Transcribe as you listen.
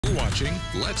watching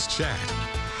Let's Chat.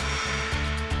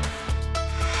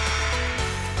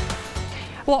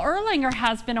 Well, Erlanger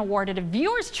has been awarded a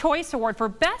Viewer's Choice Award for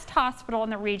Best Hospital in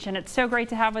the region. It's so great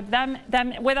to have them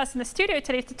with us in the studio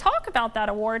today to talk about that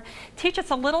award, teach us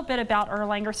a little bit about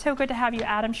Erlanger. So good to have you,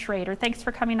 Adam Schrader. Thanks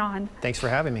for coming on. Thanks for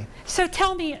having me. So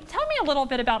tell me a little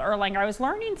bit about Erlanger. I was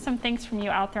learning some things from you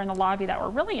out there in the lobby that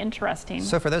were really interesting.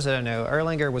 So for those that don't know,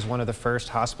 Erlanger was one of the first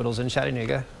hospitals in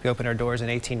Chattanooga. We opened our doors in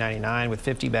 1899 with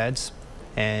 50 beds.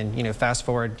 And, you know, fast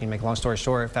forward, you make a long story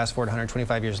short, fast forward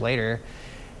 125 years later,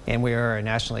 and we are a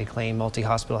nationally acclaimed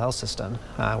multi-hospital health system.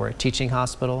 We're a teaching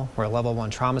hospital, we're a level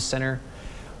 1 trauma center,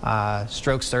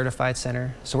 stroke certified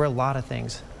center. So we're a lot of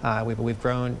things. We've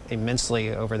grown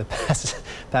immensely over the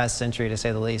past century, to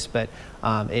say the least, but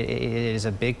it is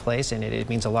a big place, and it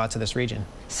means a lot to this region.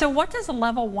 So what does a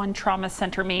level 1 trauma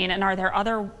center mean, and are there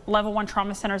other level 1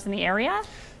 trauma centers in the area?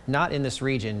 Not in this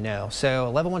region, no. So a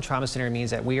level 1 trauma center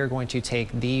means that we are going to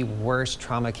take the worst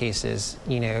trauma cases,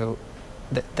 you know,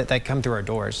 that come through our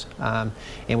doors, and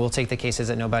we'll take the cases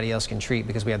that nobody else can treat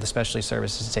because we have the specialty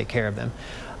services to take care of them.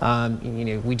 You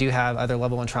know, we do have other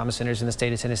level 1 trauma centers in the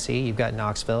state of Tennessee. You've got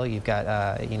Knoxville, you've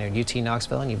got you know, UT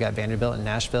Knoxville, and you've got Vanderbilt and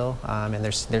Nashville, and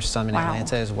there's some in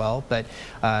Atlanta as well. But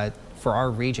for our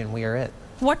region, we are it.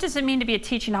 What does it mean to be a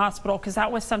teaching hospital? Because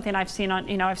that was something I've seen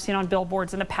on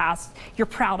billboards in the past. You're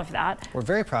proud of that. We're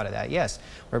very proud of that. Yes,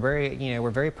 we're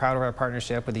very proud of our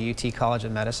partnership with the UT College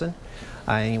of Medicine.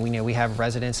 And we have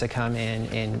residents that come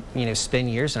in and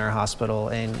spend years in our hospital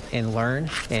and learn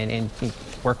and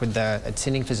work with the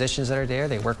attending physicians that are there.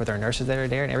 They work with our nurses that are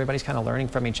there, and everybody's kind of learning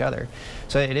from each other.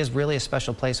 So it is really a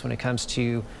special place when it comes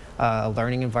to a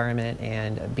learning environment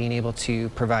and being able to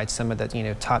provide some of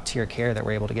the top tier care that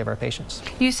we're able to give our patients.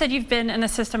 You said you've been in the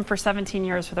system for 17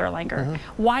 years with Erlanger.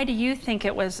 Mm-hmm. Why do you think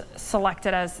it was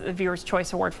selected as the Viewer's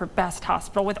Choice Award for Best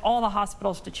Hospital with all the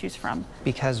hospitals to choose from?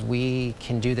 Because we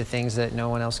can do the things that no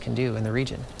one else can do in the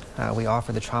region. We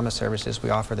offer the trauma services,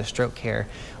 we offer the stroke care,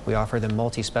 we offer the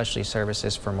multi-specialty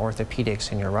services from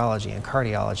orthopedics and urology and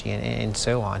cardiology and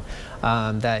so on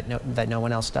that no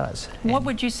one else does. What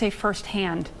would you say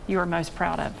firsthand you are most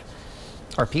proud of?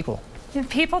 Our people.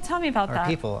 People, tell me about that. Our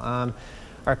people.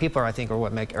 Our people, I think, are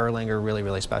what make Erlanger really,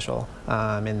 really special.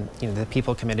 And the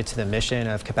people committed to the mission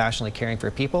of compassionately caring for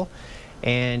people,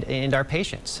 and our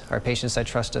patients that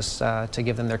trust us to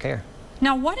give them their care.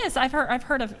 Now, I've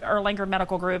heard of Erlanger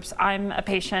Medical Groups. I'm a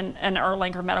patient in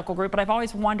Erlanger Medical Group, but I've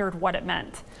always wondered what it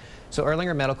meant. So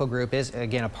Erlanger Medical Group is,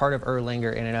 again, a part of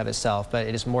Erlanger in and of itself, but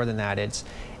it is more than that. It's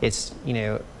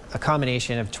a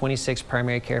combination of 26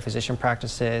 primary care physician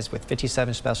practices with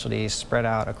 57 specialties spread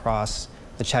out across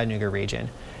the Chattanooga region.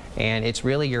 And it's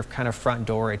really your kind of front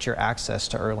door, it's your access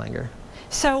to Erlanger.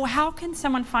 So how can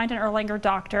someone find an Erlanger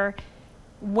doctor?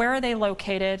 Where are they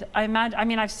located?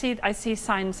 I see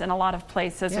signs in a lot of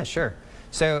places. Yeah, sure.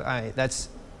 So that's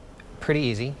pretty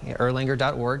easy.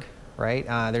 Erlanger.org, right?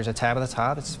 There's a tab at the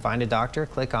top. It's Find a Doctor.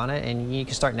 Click on it, and you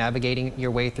can start navigating your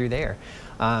way through there.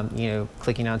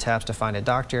 Clicking on tabs to find a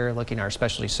doctor, looking at our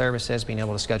specialty services, being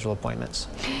able to schedule appointments.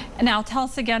 Now, tell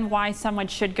us again why someone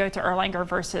should go to Erlanger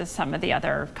versus some of the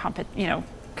other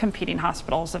competing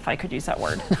hospitals, if I could use that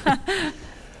word.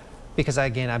 Because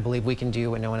again, I believe we can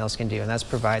do what no one else can do, and that's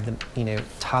provide the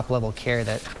top level care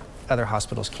that other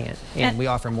hospitals can't. And we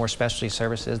offer more specialty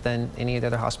services than any of the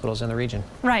other hospitals in the region.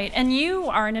 Right, and you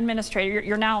are an administrator.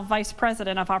 You're now vice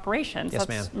president of operations. Yes,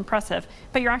 ma'am. That's impressive.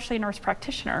 But you're actually a nurse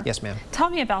practitioner. Yes, ma'am. Tell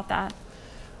me about that.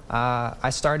 I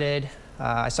started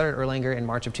Erlanger in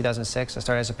March of 2006. I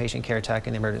started as a patient care tech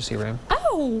in the emergency room.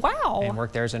 Oh, wow. And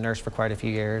worked there as a nurse for quite a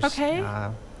few years. Okay.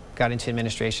 Got into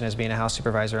administration as being a house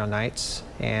supervisor on nights,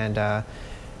 and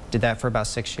did that for about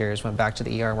 6 years. Went back to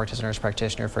the ER and worked as a nurse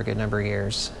practitioner for a good number of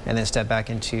years, and then stepped back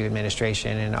into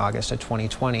administration in August of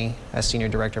 2020 as senior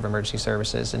director of emergency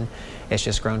services, and it's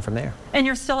just grown from there. And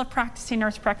you're still a practicing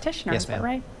nurse practitioner, yes, is that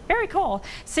right? Very cool.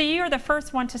 So you're the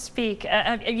first one to speak.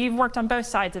 You've worked on both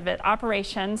sides of it,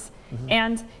 operations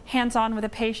and hands-on with a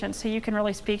patient, so you can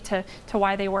really speak to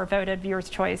why they were voted Viewer's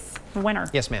Choice winner.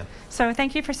 Yes, ma'am. So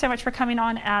thank you so much for coming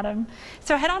on, Adam.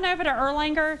 So head on over to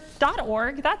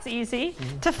Erlanger.org, that's easy,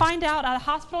 to find out a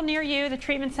hospital near you, the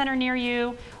treatment center near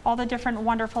you, all the different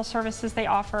wonderful services they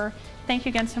offer. Thank you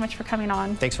again so much for coming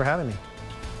on. Thanks for having me.